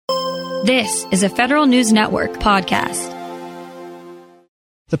This is a Federal News Network podcast.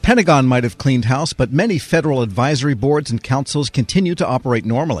 The Pentagon might have cleaned house, but many federal advisory boards and councils continue to operate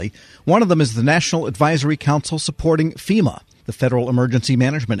normally. One of them is the National Advisory Council supporting FEMA, the Federal Emergency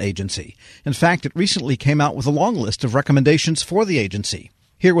Management Agency. In fact, it recently came out with a long list of recommendations for the agency.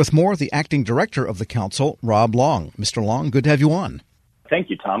 Here with more, the acting director of the council, Rob Long. Mr. Long, good to have you on. Thank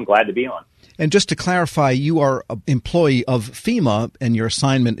you, Tom. Glad to be on. And just to clarify, you are an employee of FEMA, and your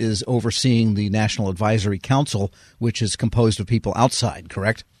assignment is overseeing the National Advisory Council, which is composed of people outside,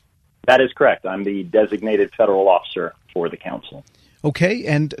 correct? That is correct. I'm the designated federal officer for the council. Okay,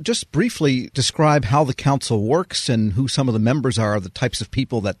 and just briefly describe how the council works and who some of the members are, the types of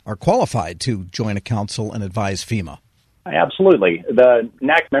people that are qualified to join a council and advise FEMA. Absolutely. The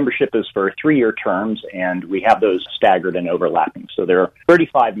NAC membership is for 3-year terms, and we have those staggered and overlapping. So there are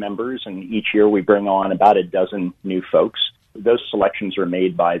 35 members, and each year we bring on about a dozen new folks. Those selections are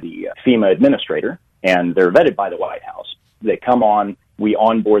made by the FEMA administrator, and they're vetted by the White House. They come on, we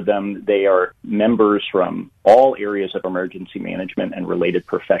onboard them. They are members from all areas of emergency management and related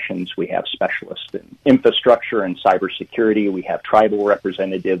professions. We have specialists in infrastructure and cybersecurity. We have tribal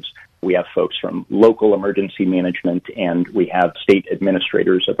representatives. We have folks from local emergency management, and we have state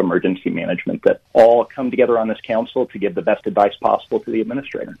administrators of emergency management that all come together on this council to give the best advice possible to the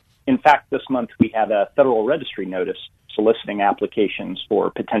administrator. In fact, this month we have a Federal Registry notice soliciting applications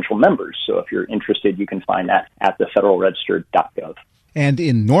for potential members. So if you're interested, you can find that at thefederalregister.gov. And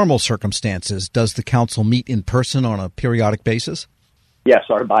in normal circumstances, does the council meet in person on a periodic basis? Yes,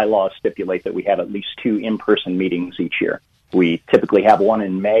 our bylaws stipulate that we have at least 2 in-person meetings each year. We typically have one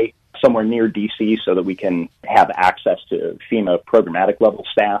in May, somewhere near D.C., so that we can have access to FEMA programmatic level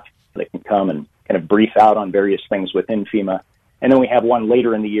staff. They can come and kind of brief out on various things within FEMA. And then we have one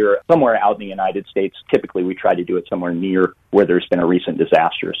later in the year, somewhere out in the United States. Typically, we try to do it somewhere near where there's been a recent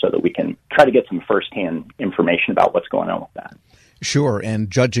disaster so that we can try to get some firsthand information about what's going on with that. Sure,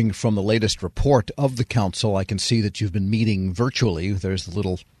 and judging from the latest report of the council, I can see that you've been meeting virtually. There's the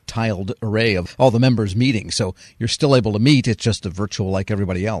little tiled array of all the members meeting, so you're still able to meet. It's just a virtual like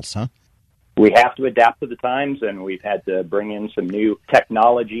everybody else, huh? We have to adapt to the times, and we've had to bring in some new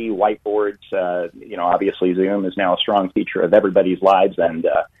technology, whiteboards. Obviously Zoom is now a strong feature of everybody's lives, and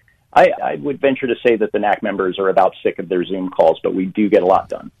I would venture to say that the NAC members are about sick of their Zoom calls, but we do get a lot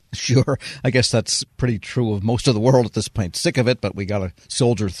done. Sure. I guess that's pretty true of most of the world at this point. Sick of it, but we got to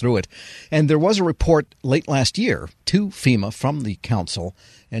soldier through it. And there was a report late last year to FEMA from the council,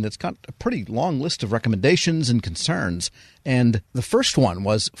 and it's got a pretty long list of recommendations and concerns. And the first one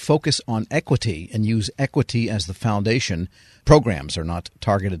was focus on equity and use equity as the foundation. Programs are not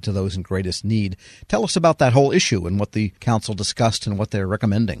targeted to those in greatest need. Tell us about that whole issue and what the council discussed and what they're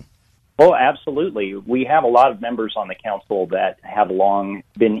recommending. Well, absolutely. We have a lot of members on the council that have long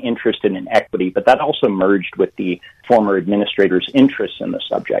been interested in equity, but that also merged with the former administrator's interests in the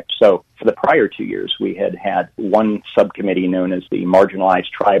subject. So for the prior 2 years, we had one subcommittee known as the Marginalized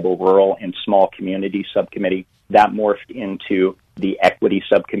Tribal, Rural, and Small Community Subcommittee. That morphed into the Equity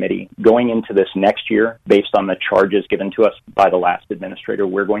Subcommittee. Going into this next year, based on the charges given to us by the last administrator,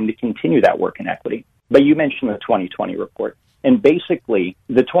 we're going to continue that work in equity. But you mentioned the 2020 report. And basically,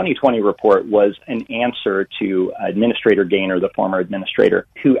 the 2020 report was an answer to Administrator Gaynor, the former administrator,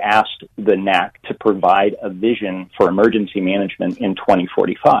 who asked the NAC to provide a vision for emergency management in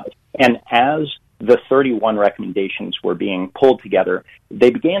 2045. And as the 31 recommendations were being pulled together, they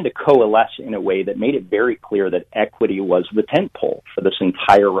began to coalesce in a way that made it very clear that equity was the tentpole for this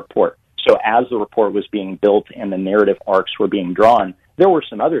entire report. So as the report was being built and the narrative arcs were being drawn, there were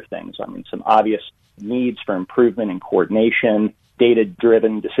some other things. Some obvious needs for improvement in coordination,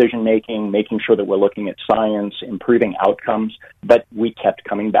 data-driven decision-making, making sure that we're looking at science, improving outcomes, but we kept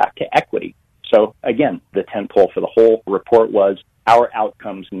coming back to equity. So again, the tentpole for the whole report was our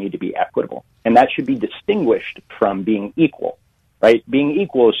outcomes need to be equitable. And that should be distinguished from being equal, right? Being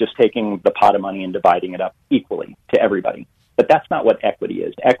equal is just taking the pot of money and dividing it up equally to everybody. But that's not what equity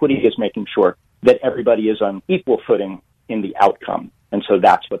is. Equity is making sure that everybody is on equal footing in the outcome. And so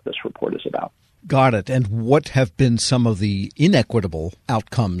that's what this report is about. Got it. And what have been some of the inequitable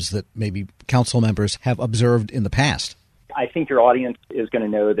outcomes that maybe council members have observed in the past? I think your audience is going to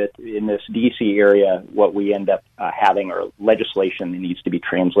know that in this D.C. area, what we end up having are legislation that needs to be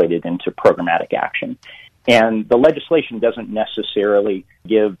translated into programmatic action. And the legislation doesn't necessarily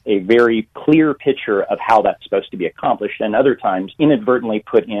give a very clear picture of how that's supposed to be accomplished, and other times inadvertently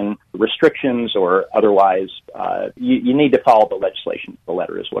put in restrictions or otherwise you need to follow the legislation to the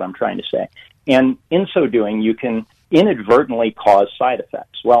letter is what I'm trying to say. And in so doing, you can inadvertently cause side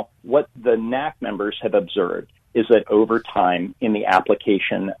effects. Well, what the NAC members have observed is that over time in the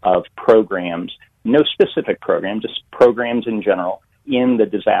application of programs, no specific program, just programs in general, in the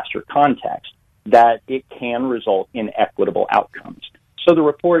disaster context, that it can result in equitable outcomes. So the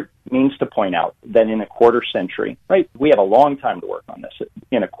report means to point out that in a quarter century, right, we have a long time to work on this,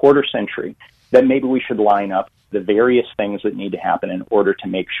 in a quarter century, that maybe we should line up the various things that need to happen in order to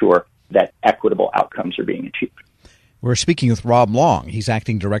make sure that equitable outcomes are being achieved. We're speaking with Rob Long. He's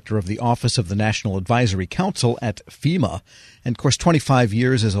acting director of the Office of the National Advisory Council at FEMA. And, of course, 25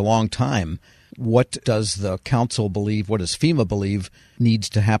 years is a long time. What does the council believe, what does FEMA believe needs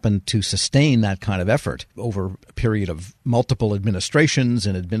to happen to sustain that kind of effort over a period of multiple administrations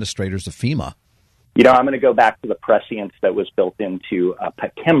and administrators of FEMA? You know, I'm going to go back to the prescience that was built into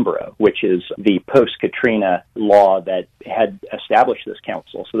PCMBRA, which is the post-Katrina law that had established this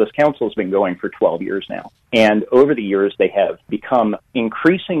council. So this council has been going for 12 years now. And over the years, they have become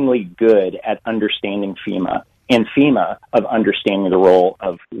increasingly good at understanding FEMA, and FEMA of understanding the role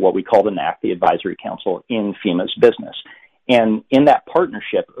of what we call the NAC, the Advisory Council, in FEMA's business. And in that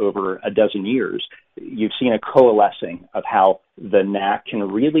partnership over a dozen years, you've seen a coalescing of how the NAC can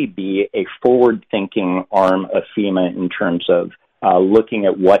really be a forward-thinking arm of FEMA in terms of looking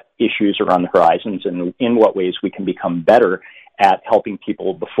at what issues are on the horizons and in what ways we can become better at helping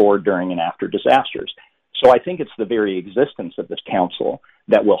people before, during, and after disasters. So I think it's the very existence of this council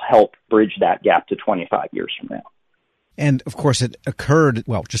that will help bridge that gap to 25 years from now. And, of course, it occurred,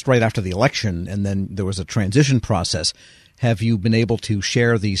 well, just right after the election, and then there was a transition process. Have you been able to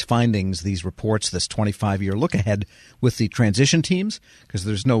share these findings, these reports, this 25-year look ahead with the transition teams? Because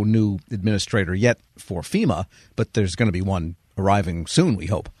there's no new administrator yet for FEMA, but there's going to be one arriving soon, we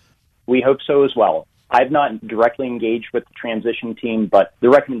hope. We hope so as well. I've not directly engaged with the transition team, but the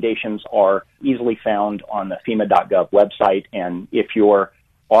recommendations are easily found on the FEMA.gov website. And if your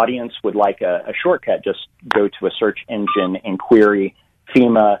audience would like a shortcut, just go to a search engine and query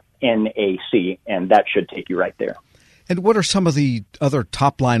FEMA NAC, and that should take you right there. And what are some of the other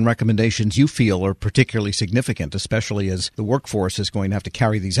top-line recommendations you feel are particularly significant, especially as the workforce is going to have to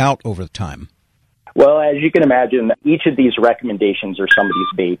carry these out over time? Well, as you can imagine, each of these recommendations are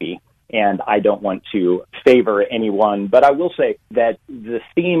somebody's baby, and I don't want to favor anyone, but I will say that the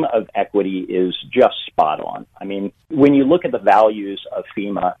theme of equity is just spot on. I mean, when you look at the values of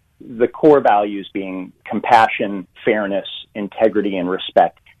FEMA, the core values being compassion, fairness, integrity, and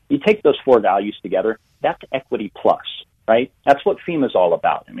respect, you take those four values together, that's equity plus, right? That's what FEMA is all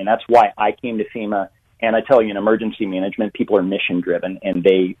about. I mean, that's why I came to FEMA. And I tell you, in emergency management, people are mission-driven, and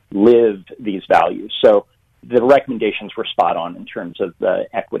they live these values. So the recommendations were spot on in terms of the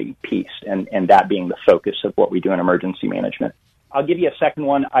equity piece, and that being the focus of what we do in emergency management. I'll give you a second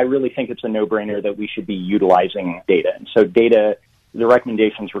one. I really think it's a no-brainer that we should be utilizing data. And so data, the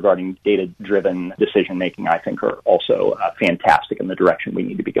recommendations regarding data-driven decision-making, I think, are also fantastic in the direction we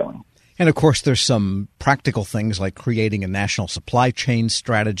need to be going. And, of course, there's some practical things like creating a national supply chain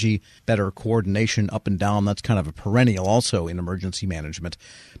strategy, better coordination up and down. That's kind of a perennial also in emergency management.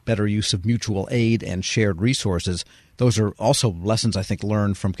 Better use of mutual aid and shared resources. Those are also lessons, I think,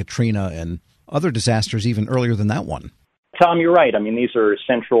 learned from Katrina and other disasters even earlier than that one. Tom, you're right. I mean, these are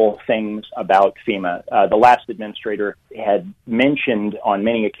central things about FEMA. The last administrator had mentioned on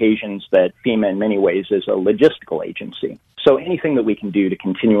many occasions that FEMA in many ways is a logistical agency. So anything that we can do to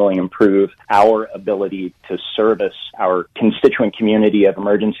continually improve our ability to service our constituent community of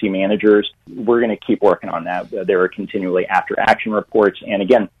emergency managers, we're going to keep working on that. There are continually after-action reports. And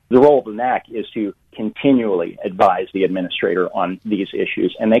again, the role of the NAC is to continually advise the administrator on these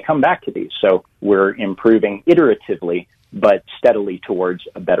issues, and they come back to these. So we're improving iteratively, but steadily towards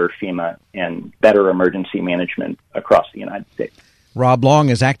a better FEMA and better emergency management across the United States. Rob Long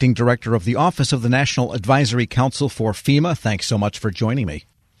is acting director of the Office of the National Advisory Council for FEMA. Thanks so much for joining me.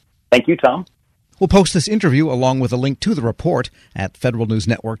 Thank you, Tom. We'll post this interview along with a link to the report at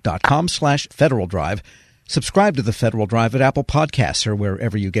federalnewsnetwork.com/Federal Drive. Subscribe to the Federal Drive at Apple Podcasts or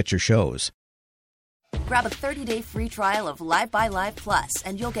wherever you get your shows. Grab a 30-day free trial of Live by Live Plus,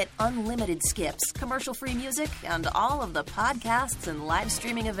 and you'll get unlimited skips, commercial-free music, and all of the podcasts and live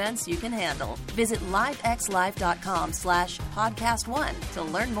streaming events you can handle. Visit livexlive.com/podcast1 to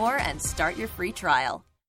learn more and start your free trial.